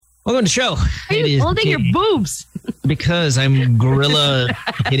Welcome to the show. Are you holding your boobs? Because I'm gorilla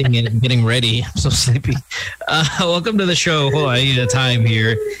hitting it, getting ready. I'm so sleepy. Welcome to the show. Oh, I need a time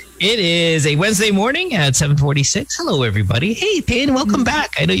here. It is a Wednesday morning at 7:46. Hello, everybody. Hey, Payne, welcome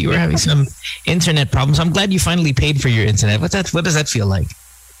back. I know you were having some internet problems. I'm glad you finally paid for your internet. What does that feel like?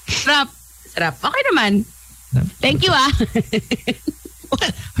 Sarap. Okay naman. Thank you, What?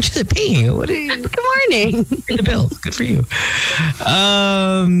 I'm just paying. What are you? Good morning. Pay the bill. Good for you.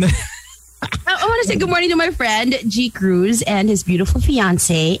 I want to say good morning to my friend G. Cruz and his beautiful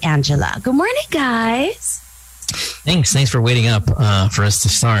fiance Angela. Good morning, guys. Thanks for waiting up for us to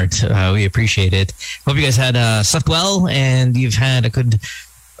start. We appreciate it. Hope you guys had slept well and you've had a good.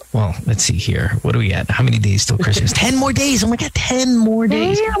 Well, let's see here. What do we got? How many days till Christmas? 10 more days. Oh my God, 10 more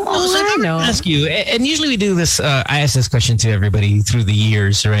days. Damn, I know. Ask you, and usually we do this. I ask this question to everybody through the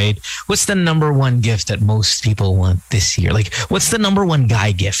years, right? What's the number one gift that most people want this year? Like, what's the number one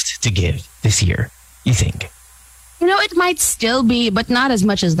guy gift to give this year, you think? You know, it might still be, but not as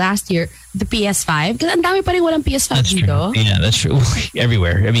much as last year, the PS5. Because ang dami pa rin walang PS5 That's dito. true. Yeah, that's true.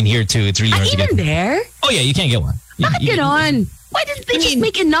 Everywhere. I mean, here too, it's really hard to get. Even there? Oh yeah, you can't get one. Bakit ganon? Why didn't they just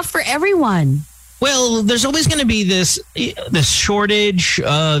make enough for everyone? Well, there's always going to be this shortage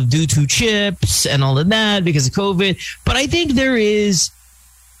due to chips and all of that because of COVID. But I think there is.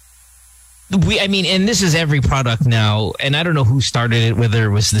 And this is every product now, and I don't know who started it, whether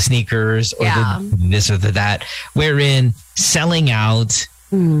it was the sneakers or this or that, wherein selling out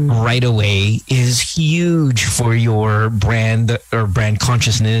right away is huge for your brand or brand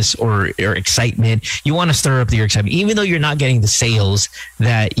consciousness or excitement. You want to stir up your excitement, even though you're not getting the sales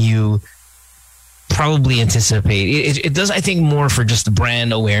that you probably anticipate. It does, I think, more for just the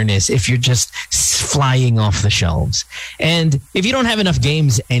brand awareness if you're just flying off the shelves. And if you don't have enough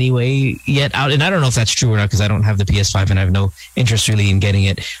games anyway yet out, and I don't know if that's true or not because I don't have the PS5 and I have no interest really in getting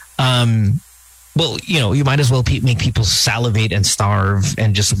it. Well, you might as well make people salivate and starve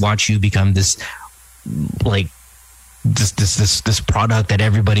and just watch you become this this product that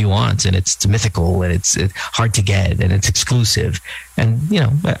everybody wants, and it's mythical and it's hard to get and it's exclusive. And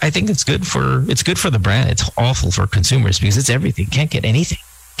I think it's good for the brand. It's awful for consumers because it's everything. Can't get anything.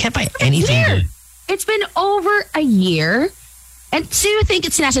 Can't buy anything good. It's been over a year. And so you think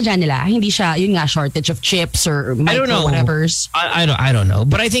it's sinasadya nila? Hindi siya, yun nga, shortage of chips or whatevers? I don't know.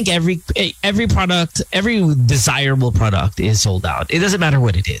 But I think every product, every desirable product is sold out. It doesn't matter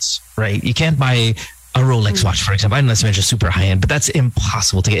what it is, right? You can't buy a Rolex watch, for example. I know that's mentioned super high end, but that's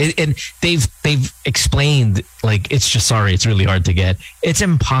impossible to get. And they've explained, like, it's really hard to get. It's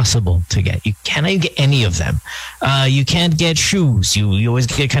impossible to get. You cannot get any of them. You can't get shoes. You always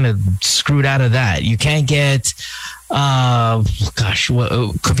get kind of screwed out of that. You can't get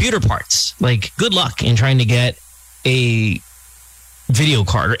computer parts. Like, good luck in trying to get a video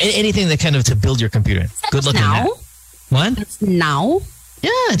card or anything that kind of to build your computer. Good luck now? in that. What? It's now?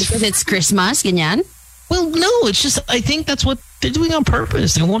 Yeah. Because it's Christmas, ganyan? Well, no, it's just, I think that's what they're doing on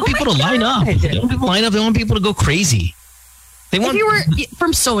purpose. They want people to line up. They want people to go crazy. If you were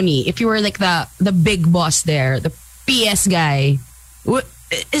from Sony, if you were like the big boss there, the PS guy,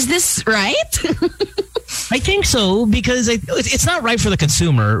 is this right? I think so, because it's not right for the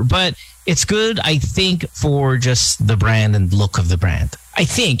consumer, but it's good, I think, for just the brand and look of the brand. I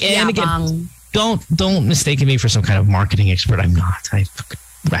think. And again, don't mistake me for some kind of marketing expert. I'm not.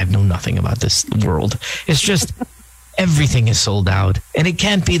 I know nothing about this world. It's just everything is sold out. And it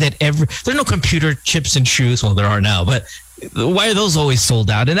can't be that there's no computer chips and shoes. Well, there are now, but why are those always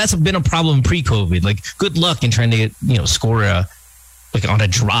sold out? And that's been a problem pre-COVID. Like, good luck in trying to get, score on a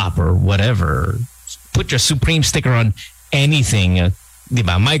drop or whatever. Put your Supreme sticker on anything.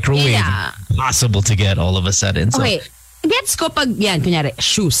 Microwave. Yeah. Possible to get all of a sudden. So, okay. Gets ko pag yan, kunyari,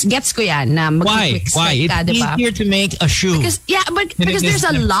 shoes. Gets ko yan na Why? It's easier to make a shoe. Because there's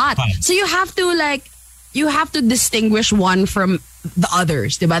a lot. So you have to distinguish one from the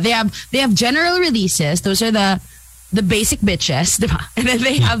others, diba? They have general releases. Those are the basic bitches, diba? And then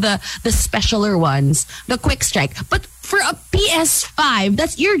they have the specialer ones, the quick strike. But for a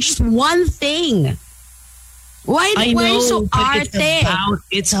PS5, you're just one thing. Why are you so arte?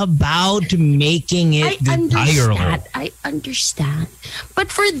 It's about making it desirable. I understand.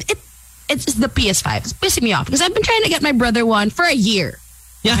 But for it's the PS5. It's pissing me off because I've been trying to get my brother one for a year.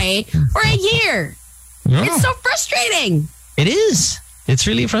 Yeah. Okay? For a year. Yeah. It's so frustrating. It is. It's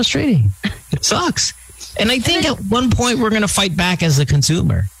really frustrating. It sucks. And I think at one point we're going to fight back as a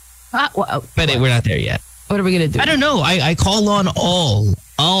consumer. But we're not there yet. What are we going to do? I don't know. I call on all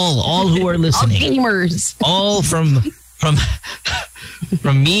who are listening. All gamers. All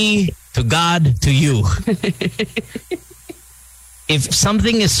from me to God to you. if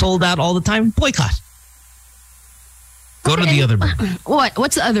something is sold out all the time, boycott. Go to the other brand.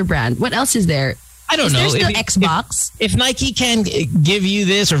 What's the other brand? What else is there? I don't know. Is there still Xbox? If Nike can give you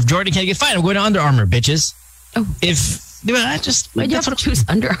this, or if Jordan can get fine, I'm going to Under Armour, bitches. Oh. I just why do you have to choose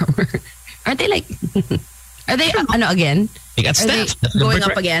Under Armour? Aren't they like? Are they again? They got Steph going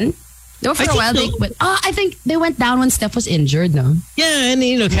up again. No, for a while I think they went down when Steph was injured. No. Yeah, and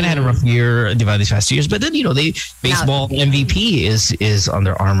kind of had a rough year these past 2 years. But then baseball MVP is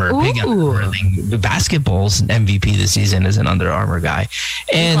Under Armour. Big Under Armour thing. The basketball's MVP this season is an Under Armour guy,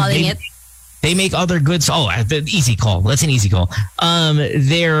 and they make other goods. Oh, easy call. That's an easy call.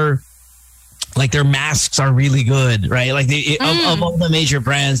 Their masks are really good, right? Like of all the major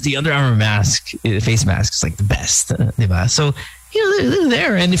brands, the Under Armour face mask is like the best. So they're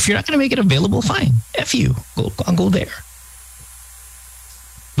there, and if you're not going to make it available, fine. F you. I'll go there.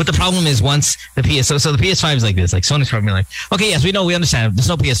 But the problem is once the so the PS5 is like this. Like Sony's probably like, okay, yes, we know, we understand. There's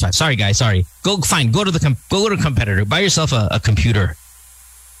no PS5. Sorry, guys. Sorry. Go to a competitor. Buy yourself a computer,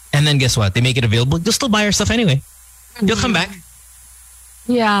 and then guess what? They make it available. You'll still buy your stuff anyway. You'll come back.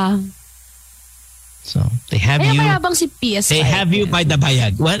 Yeah. So they have you. Kaya mayabang si PS5. They have you by the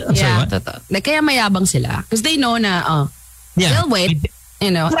bayag. What? I'm sorry, what? Like, kaya mayabang sila because they know na. They'll wait.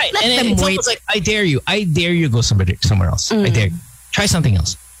 Right. Let and them it's wait. Almost like I dare you. I dare you go somewhere else. I dare you. Try something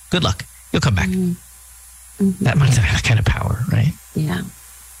else. Good luck. You'll come back. That kind of power, right? Yeah.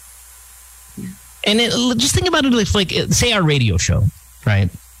 And just think about it like say our radio show, right?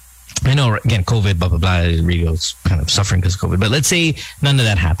 I know, again, COVID, blah, blah, blah, radio's kind of suffering because of COVID. But let's say none of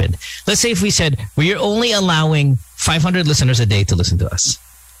that happened. Let's say if we said, we're only allowing 500 listeners a day to listen to us.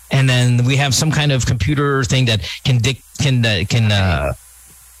 And then we have some kind of computer thing that can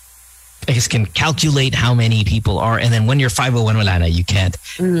calculate how many people are. And then when you're 501 wala na, you can't.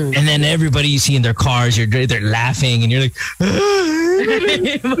 And then everybody you see in their cars, they're laughing and you're like,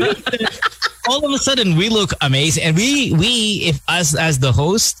 all of a sudden we look amazing. And we if us as the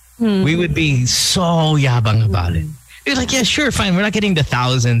host, we would be so yabang about it. You're like, yeah, sure, fine. We're not getting the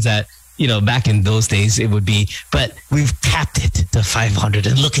thousands that, back in those days it would be, but we've tapped it to 500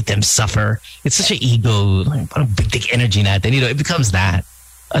 and look at them suffer. It's such an ego, like, what a big energy net. Then, it becomes that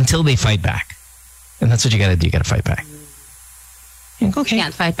until they fight back. And that's what you got to do. You got to fight back. Okay. You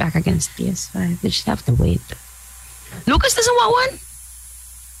can't fight back against PS5. They just have to wait. Lucas doesn't want one?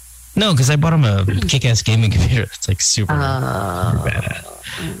 No, because I bought him a kick-ass gaming computer. It's like super bad.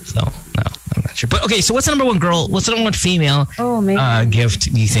 So, no, I'm not sure. But okay, so what's the number one girl? What's the number one female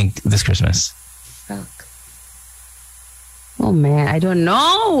gift do you think this Christmas? Fuck. Oh, man, I don't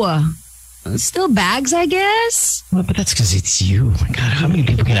know. Still bags, I guess. Well, but that's because it's you. Oh my God, how many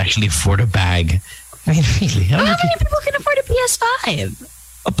people can actually afford a bag? I mean, really? How many people can afford a PS5?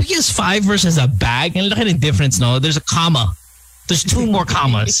 A PS5 versus a bag? And look at the difference, no? There's a comma. There's two more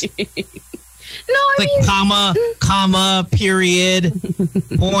commas. No, I mean, comma, period,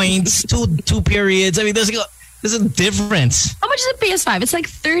 points, two periods. I mean, there's a difference. How much is a PS5? It's like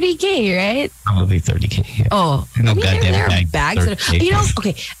 $30K, right? Probably $30K. Yeah. Oh, no goddamn bag. Bags.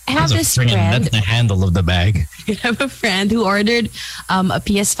 Okay, I have this friend. That's the handle of the bag. I have a friend who ordered a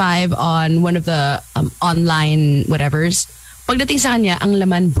PS5 on one of the online whatevers. Pagdating sa kanya, ang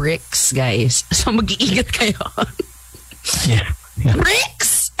laman bricks, guys. So mag-iingat kayo. Yeah.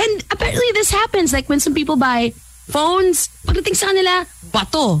 Bricks! And apparently this happens. Like when some people buy phones, pagdating sa kanila,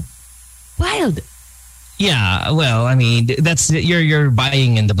 bato. Wild. Yeah, well, I mean, that's you're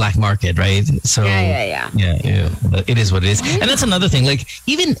buying in the black market, right? So Yeah. It is what it is. And that's another thing. Like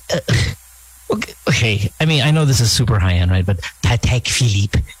even okay, I mean, I know this is super high end, right? But Patek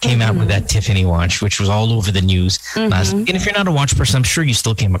Philippe came out with that Tiffany watch, which was all over the news last. And if you're not a watch person, I'm sure you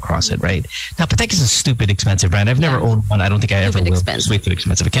still came across it, right? Now, Patek is a stupid expensive brand. I've never owned one. I don't think I ever will. It's way too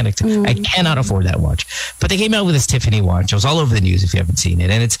expensive. I cannot afford that watch. But they came out with this Tiffany watch. It was all over the news if you haven't seen it.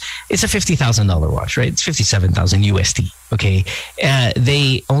 And it's a $50,000 watch, right? It's 57,000 USD. Okay.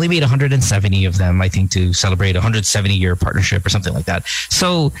 They only made 170 of them, I think, to celebrate a 170-year partnership or something like that.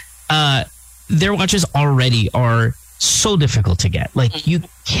 So, their watches already are so difficult to get. Like, you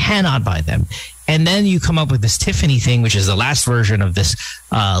cannot buy them. And then you come up with this Tiffany thing, which is the last version of this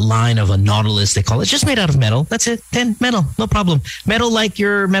line of a Nautilus, they call it. It's just made out of metal. That's it. Then metal. No problem. Metal like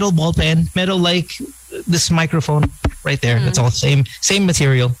your metal ball pen. Metal like this microphone right there. That's all same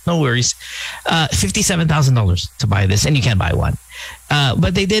material. No worries. $57,000 to buy this, and you can't buy one.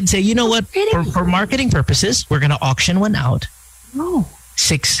 But they did say, you know what? For marketing purposes, we're going to auction one out. Oh.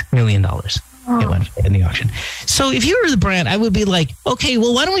 $6 million. It went in the auction. So if you were the brand, I would be like, okay,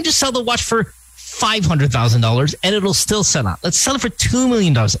 well, why don't we just sell the watch for $500,000 and it'll still sell out. Let's sell it for $2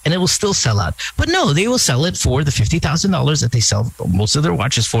 million and it will still sell out. But no, they will sell it for the $50,000 that they sell most of their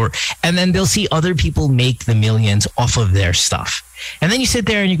watches for. And then they'll see other people make the millions off of their stuff. And then you sit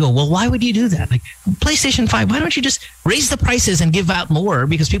there and you go, well, why would you do that? Like PlayStation 5, why don't you just raise the prices and give out more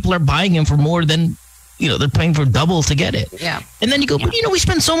because people are buying them for more than, they're paying for double to get it. Yeah. And then you go, but we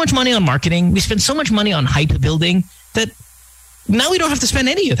spend so much money on marketing. We spend so much money on hype building that now we don't have to spend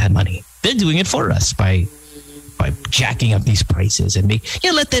any of that money. They're doing it for us by jacking up these prices and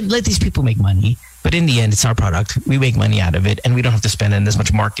let these people make money. But in the end, it's our product. We make money out of it, and we don't have to spend in as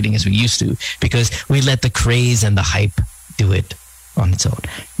much marketing as we used to because we let the craze and the hype do it on its own.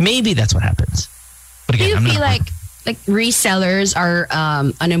 Maybe that's what happens. But again, do you feel like resellers are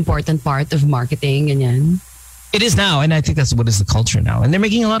an important part of marketing? Ganyan? It is now, and I think that's what is the culture now. And they're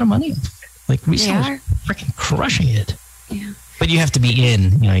making a lot of money. Like resellers are freaking crushing it. Yeah. But you have to be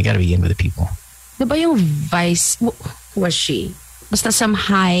in. You got to be in with the people. Diba yung vice, was she? Basta some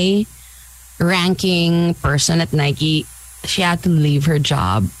high-ranking person at Nike, she had to leave her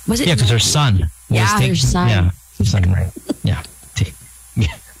job. Was it? Yeah, because her son. Her son. Yeah, her son, right. Yeah.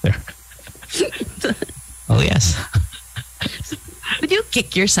 There. Oh, yes. Would you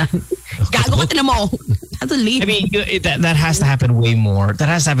kick your son? Gago ka tinan mo. Have to leave. I mean, that has to happen way more. That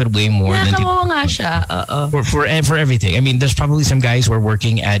has to happen way more than nga siya. For everything. I mean, there's probably some guys who are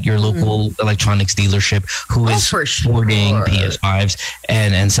working at your local electronics dealership who is hoarding PS5s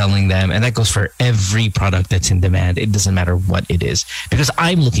and selling them, and that goes for every product that's in demand. It doesn't matter what it is, because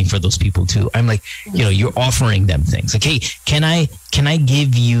I'm looking for those people too. I'm like, you're offering them things. Like, hey, can I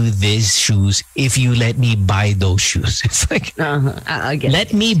give you these shoes if you let me buy those shoes? It's like,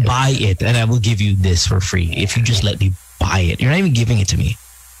 let me buy it and I will give you this for free if you just let me buy it. You're not even giving it to me.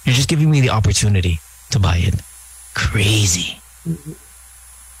 You're just giving me the opportunity to buy it. Crazy. Mm-hmm.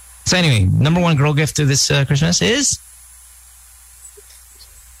 So anyway, number one girl gift to this Christmas is?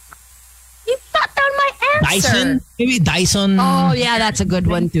 You shut down my answer. Dyson? Maybe Dyson. Oh yeah, that's a good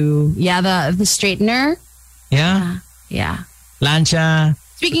one too. Yeah, the straightener. Yeah. Yeah. Lancha.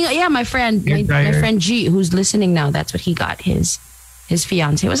 Speaking of, my friend G, who's listening now, that's what he got his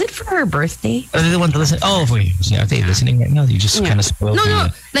fiance. Was it for her birthday? Are they the one to listen? Oh, wait. Are they listening right now? You just kind of spoiled me. No.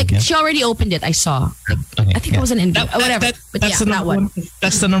 She already opened it. I saw. Okay, I think it was an invite. Whatever. That's that one.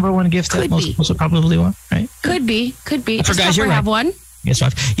 That's the number one gift that most will probably want, right? Could be. For guys, you have one. Yes,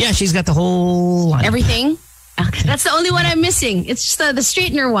 yeah, she's got the whole line. Everything. Okay. That's the only one I'm missing. It's just the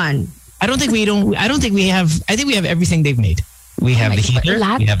straightener one. I think we have everything they've made. We have the heater.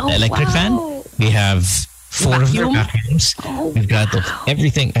 We have the electric fan. We have 4 of their vacuums. We've got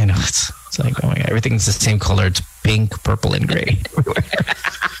everything. I know it's like, oh my God, everything's the same color. It's pink, purple, and gray.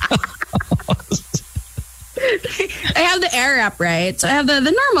 I have the air wrap, right? So I have the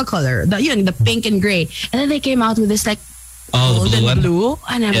normal color, the pink and gray, and then they came out with this like gold and blue.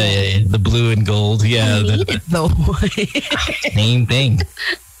 And I'm the blue and gold. Yeah, I need it though. Same thing.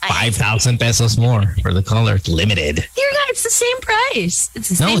 5,000 pesos more for the color. It's limited. Dear God, it's the same price. It's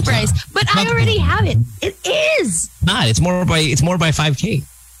the same price. Not. But I already have it. It is. Not. It's more by 5K.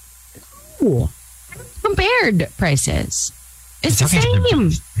 Ooh. Compared prices. It's the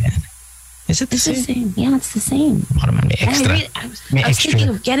same. Is it the same? Yeah, it's the same. Extra. I was thinking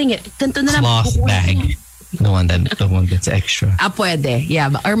of getting it. Cloth bag. The one that's extra. Pwede.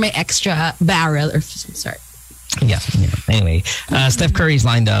 Yeah, or my extra barrel. Sorry. Yeah. Anyway, Steph Curry's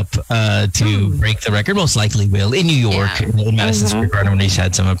lined up to break the record. Most likely will in New York, in Madison Square Garden, when he's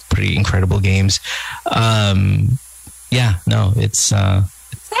had some pretty incredible games. It's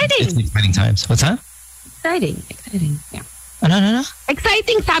exciting. It's exciting times. What's that? Exciting. Yeah. No.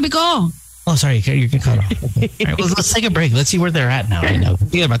 Exciting, sabi ko. Oh, sorry. You can cut off. Okay. All right, well, let's take a break. Let's see where they're at now.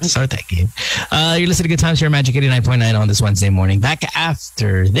 We're about to start that game. You're listening to Good Times here at Magic 89.9 on this Wednesday morning. Back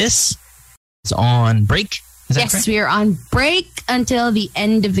after this. It's on break. Yes, correct? We are on break until the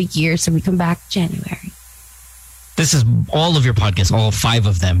end of the year, so we come back January. This is all of your podcasts, all 5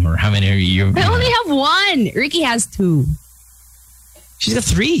 of them, or how many are you? I only have 1. Ricky has 2. She's got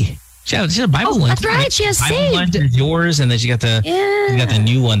 3. She has a Bible one. That's right. She has Bible saved. One is yours, and then she got the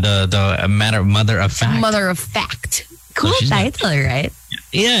new one, the Mother of Fact. Mother of Fact. Cool title, right?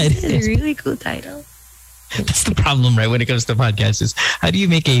 Yeah, it is. A really cool title. That's the problem, right? When it comes to podcasts, is how do you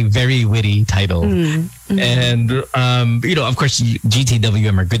make a very witty title? Mm-hmm. And of course,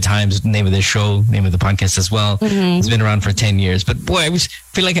 GTWM or Good Times, name of this show, name of the podcast as well. Mm-hmm. It's been around for 10 years. But boy, I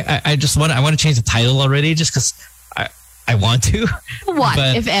feel like I want to change the title already, just because I want to. What,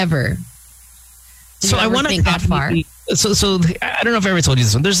 if ever? So I want to think that far. So I don't know if I ever told you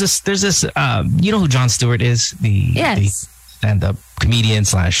this one. There's this. You know who Jon Stewart is? Yes. stand-up comedian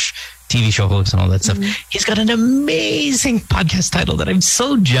 / TV show host and all that stuff. He's got an amazing podcast title that I'm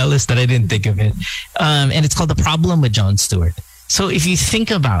so jealous that I didn't think of it. And it's called The Problem with Jon Stewart. So if you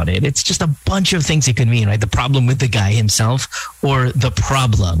think about it, it's just a bunch of things it could mean, right? The problem with the guy himself, or the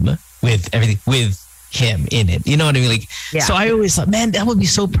problem with everything, with him in it. You know what I mean? Like, so I always thought, man, that would be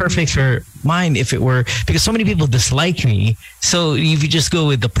so perfect for mine if it were, because so many people dislike me. So if you just go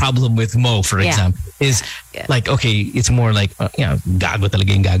with the problem with Mo, for example, is like, okay, it's more like, gago talaga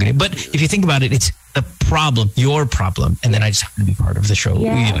yung gagawin. But if you think about it, it's the problem, your problem. And then I just happen to be part of the show.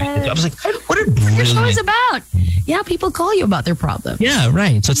 I was like, what a brilliant... The show is about. Yeah, people call you about their problem. Yeah,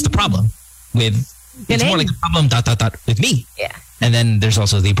 right. So it's the problem with... It's more like a problem ... with me. Yeah. And then there's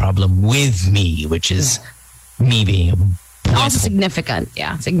also the problem with me, which is me being also significant.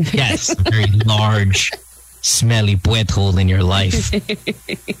 Yeah, significant. Yes, a very large, smelly buet hole in your life.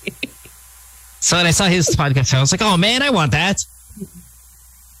 So when I saw his podcast, I was like, oh man, I want that.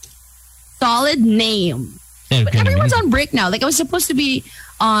 Solid name. But everyone's on break now. Like, I was supposed to be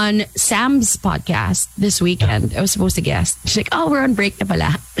on Sam's podcast this weekend. I was supposed to guest. She's like, oh, we're on break na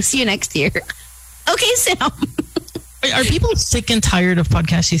pala. See you next year. Okay, Sam. Are people sick and tired of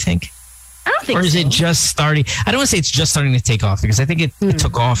podcasts, you think? I don't think so. Or is it just starting? I don't want to say it's just starting to take off, because I think it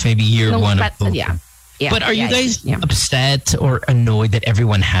took off maybe year one. Yeah. But are you guys upset or annoyed that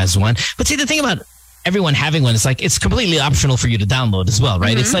everyone has one? But see, the thing about everyone having one is like, it's completely optional for you to download as well,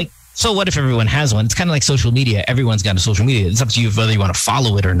 right? It's like, so what if everyone has one? It's kind of like social media. Everyone's got a social media. It's up to you whether you want to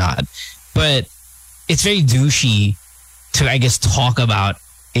follow it or not. But it's very douchey to, I guess, talk about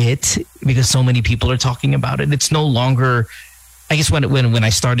it because so many people are talking about it. It's no longer, I guess when I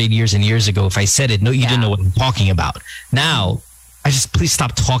started years and years ago, if I said it, no, you didn't know what I'm talking about. Now, I just, please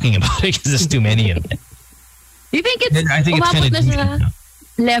stop talking about it because there's too many of it. You think it's, I think it's kind of na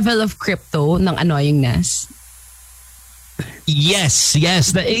level of crypto ng annoyingness? Yes.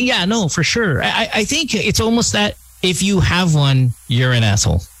 No, for sure. I think it's almost that if you have one, you're an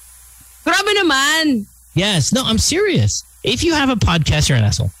asshole. Grabe naman. Yes. No, I'm serious. If you have a podcast, you're an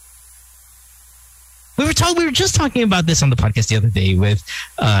asshole. We were just talking about this on the podcast the other day with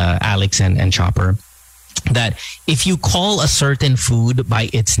Alex and Chopper, that if you call a certain food by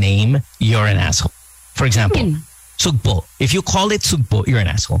its name, you're an asshole. For example, sugpo. If you call it sugpo, you're an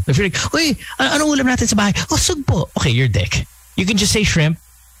asshole. If you're like, uy, ano ulam natin sa bahay? Oh, sugpo. Okay, you're a dick. You can just say shrimp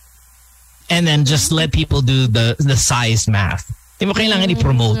and then just let people do the size math. Di mo kailangan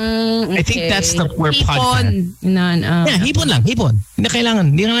i-promote. I think that's where podcast... Yeah, hipon lang. Hindi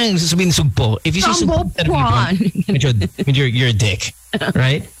kailangan. Hindi kailangan sasabihin sugpo. If you say sugpo, you're a dick.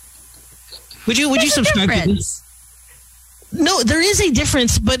 Right? Would you subscribe to this? No, there is a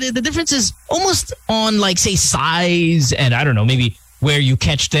difference, but the difference is almost on, like, say, size and, I don't know, maybe where you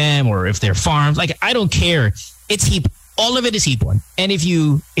catch them or if they're farms. Like, I don't care. It's heap. All of it is heap one. And if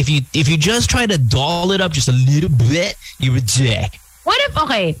you just try to doll it up just a little bit, you're a dick. What if,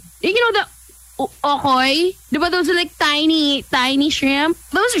 okay, you know the okoy? Diba those are like tiny shrimp?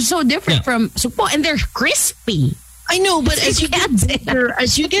 Those are so different from sugpo, and they're crispy. I know, but as you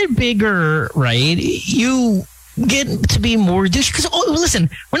get bigger, right, you get to be more douchey. Because, listen,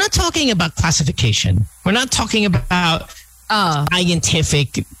 we're not talking about classification. We're not talking about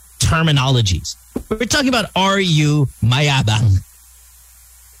scientific terminologies. We're talking about, are you mayabang?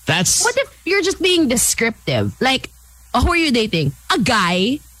 That's... What if you're just being descriptive? Like, who are you dating? A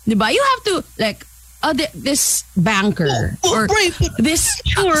guy, diba? You have to, like, this banker or right, this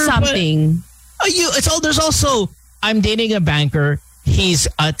something. There's also, I'm dating a banker. He's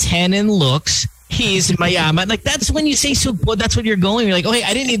a 10 in looks. He's mayaman. Like, that's when you say sugpo, that's what you're going. You're like, okay,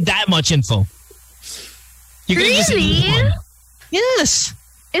 I didn't need that much info. Really? Yes.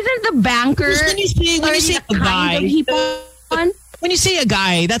 Isn't the banker when you say a guy, when you say a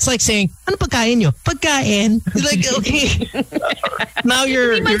guy, that's like saying, ano pagkain nyo? Pagkain. Like, okay. Now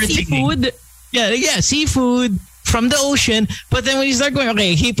you're seafood. Yeah, seafood from the ocean. But then when you start going,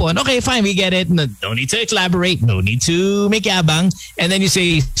 okay, hipon, okay, fine, we get it. No need to elaborate. No need to make yabang. And then you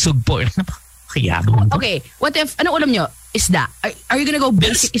say sugpo. Okay, what if, ano ulam nyo? Isda. Are you gonna go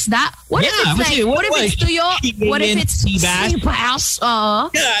basic isda? What if it's like, what if it's tuyo? What if it's sea bass?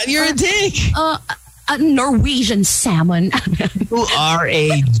 Yeah, you're a dick. A Norwegian salmon. You are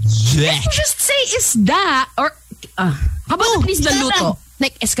a dick. Just say isda. Or, how about at least the luto?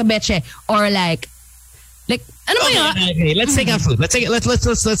 Like escabeche. Or like, ano ba yun? Okay, let's take out food. Let's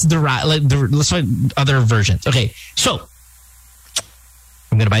find other versions. Okay, so,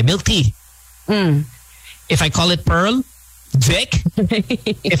 I'm gonna buy milk tea. If I call it pearl, dick.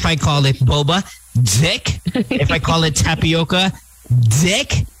 If I call it boba, dick. If I call it tapioca,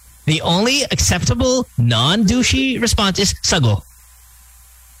 dick. The only acceptable non-douchey response is sago.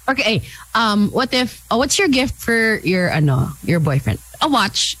 Okay. What's your gift for your boyfriend? A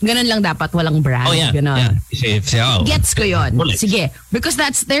watch. Ganun lang dapat, walang brand. Oh, yeah. Ganon. Yeah. Gets ko yun. Sige. Because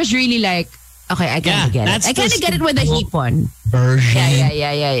there's really like, okay, I kind of get it. I kind of get it with the hipon. Version.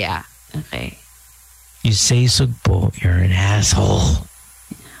 Yeah. Okay. You say sugpo, you're an asshole.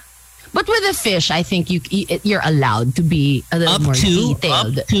 But with a fish, I think you're allowed to be a little more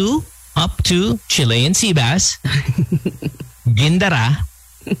detailed. Up to Chilean sea bass. Gindara.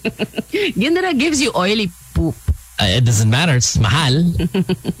 Gindara gives you oily poop. It doesn't matter. It's mahal.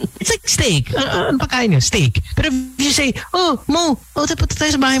 It's like steak. Ano pagkain nyo? Steak. Pero if you say, Mo, punta tayo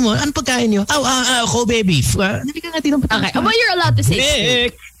sa bahay mo. Ano pagkain nyo? Kobe beef. Okay. But you're allowed to say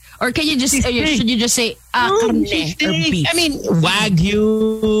steak. Or can you just should you just say carne or beef? I mean,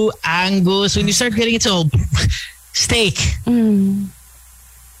 Wagyu, Angus. When you start getting it to steak.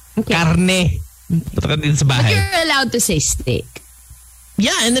 Okay. Carne. But you're allowed to say steak.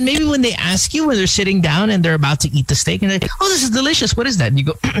 Yeah, and then maybe when they ask you when they're sitting down and they're about to eat the steak and they're like, this is delicious. What is that? And you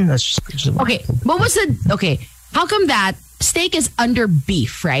go, that's just okay. But what's how come that steak is under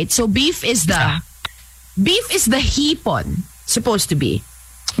beef, right? So beef is the hipon supposed to be.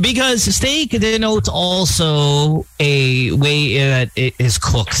 Because steak denotes also a way that it is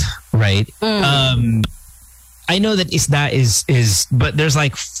cooked, right? I know that isda is, but there's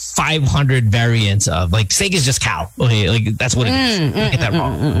like 500 variants of, like, steak is just cow. Okay, like that's what it is. Don't get that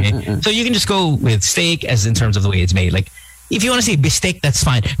wrong. Okay? So you can just go with steak as in terms of the way it's made. Like, if you want to say bistec, that's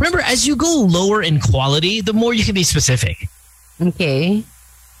fine. Remember, as you go lower in quality, the more you can be specific. Okay.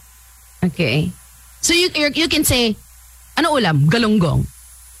 So you can say, ano ulam? Galunggong.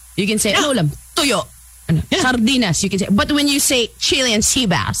 You can say, ano ulam? Tuyo. Sardinas. You can say, but when you say Chilean sea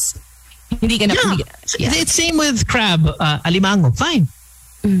bass, it's same with crab, alimango. Fine.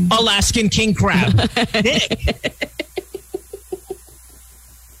 Alaskan king crab.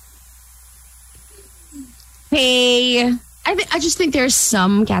 Hey, I just think there's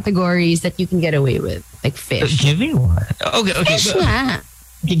some categories that you can get away with, like fish. Give me one. Okay. Fish na.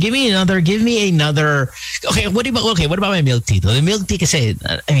 Okay, give me another. Okay, what about my milk tea though? The milk tea kasi,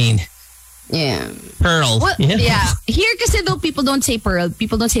 I mean, yeah. Pearl. Well, yeah. Here kasi though, people don't say pearl.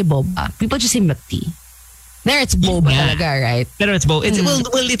 People don't say boba. People just say milk tea. There it's boba talaga, right? Pero it's boba.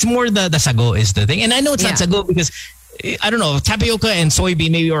 It's more the sago is the thing. And I know it's not sago because, I don't know, tapioca and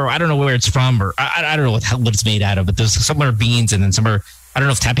soybean maybe, or I don't know where it's from, or I don't know what it's made out of, but there's some are beans and then some are, I don't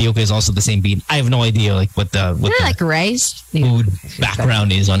know if tapioca is also the same bean. I have no idea like what the like rice food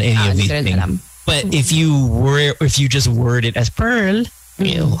background is on any of these things. But if you just word it as pearl,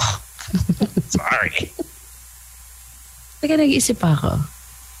 ew. Sorry. Teka, nag-isip ako.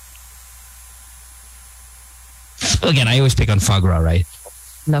 Again, I always pick on foie gras, right?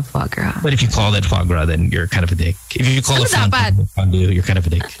 Love foie gras. But if you call it foie gras, then you're kind of a dick. If you call it fondue, you're kind of a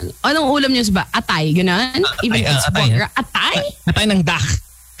dick. Anong ulam niyo ba? Atay, gano'n? Even if it's foie gras. Atay? Atay ng dak.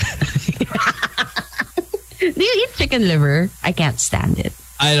 Do you eat chicken liver? I can't stand it.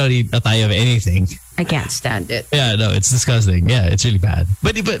 I don't eat atay of anything. I can't stand it. Yeah, no, it's disgusting. Yeah, it's really bad.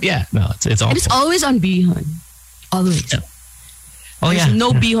 But yeah, no, it's awful. And it's always on bihon. Always. Yeah. There's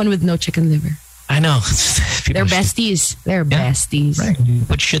no bihon with no chicken liver. I know. They're besties. They're besties. Right. You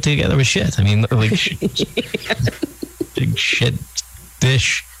put shit together with shit. I mean, like, big shit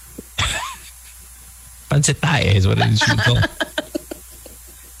dish. Pancit Thai is what it should be called.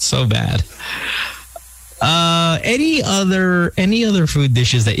 So bad. Any other food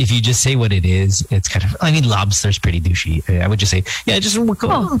dishes that if you just say what it is, it's kind of, I mean, lobster's pretty douchey. I would just say, just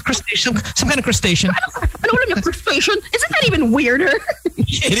crustacean, some kind of crustacean. I don't know, crustacean. Isn't that even weirder?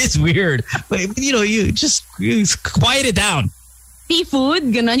 It is weird. But, you just quiet it down. Seafood,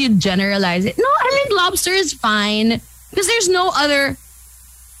 ganon, you generalize it. No, I mean, lobster is fine because there's no other.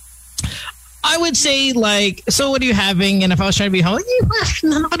 I would say, like, so what are you having? And if I was trying to be home,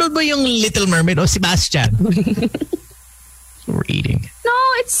 nakanood ba yung Little Mermaid o Sebastian? We're eating. No,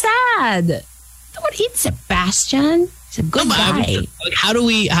 it's sad. Don't eat Sebastian. He's a good guy. How do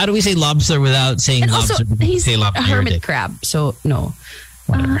we say lobster without saying and lobster? Also, he's a hermit crab, so no.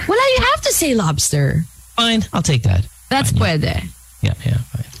 Well, you have to say lobster. Fine, I'll take that. That's fine, pwede. Yeah,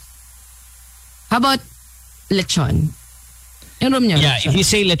 fine. How about lechon? Yeah, if you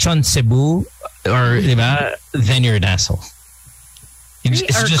say lechon Cebu or diba, then you're an asshole. It's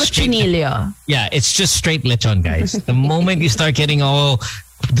or just cochinillo. Yeah, it's just straight lechon, guys. The moment you start getting all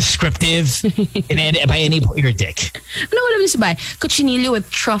descriptive by any point, you're a dick. Ano alam niyo ba? Cochinillo with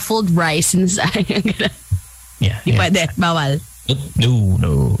truffled rice inside. Yeah. Di pwede. Bawal. No.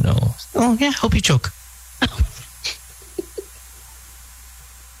 Oh, yeah, hope you choke.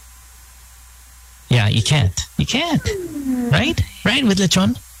 Yeah, you can't. You can't. Right? Right? With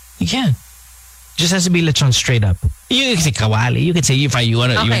lechon? You can't. Just has to be lechon straight up. You can say kawali. You can say if you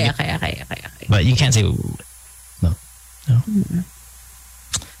want to. Okay. But you can't say no.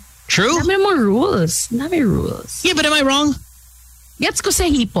 True? Dami namang rules. Dami rules. Yeah, but am I wrong? Gets ko sa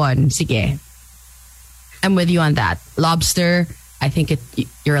hipon. Sige. I'm with you on that. Lobster, I think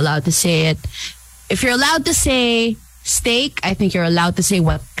you're allowed to say it. If you're allowed to say steak, I think you're allowed to say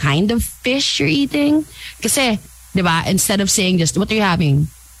what kind of fish you're eating. Kasi, di ba, instead of saying just, what are you having?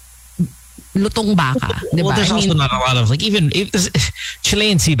 Lutong baka. Di ba? Well, there's also not a lot of, like, even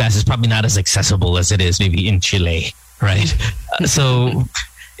Chilean sea bass is probably not as accessible as it is maybe in Chile, right? So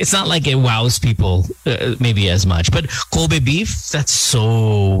it's not like it wows people maybe as much. But Kobe beef, that's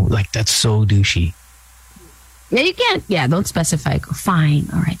so douchey. Yeah, you can't. Yeah, don't specify. Fine.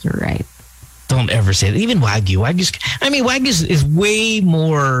 All right, you're right. Don't ever say that. Even Wagyu. Wagyu is way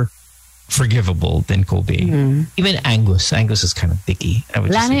more forgivable than Kobe. Mm-hmm. Even Angus. Angus is kind of thicky. Wala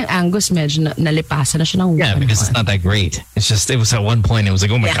na yung Angus, medyo nalipasan na siya ng yeah, because it's not that great. It was at one point, it was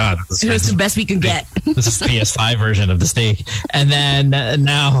like, oh my God. It was the best we could get. This is the PS5 version of the steak. And then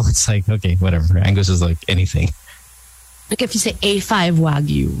now it's like, okay, whatever. Angus is like anything. Like if you say A5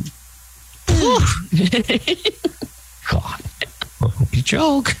 Wagyu. God. Hope you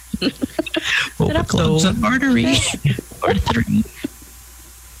joke. Hope it close an artery. Or 3.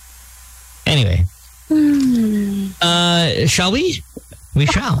 Anyway. Shall we? We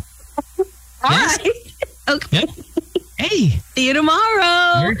shall. Yes? Okay. Yep. Hey. See you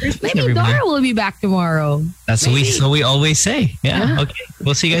tomorrow. Maybe Dara will be back tomorrow. That's what we always say. Yeah. Okay.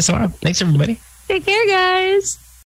 We'll see you guys tomorrow. Thanks, everybody. Take care, guys.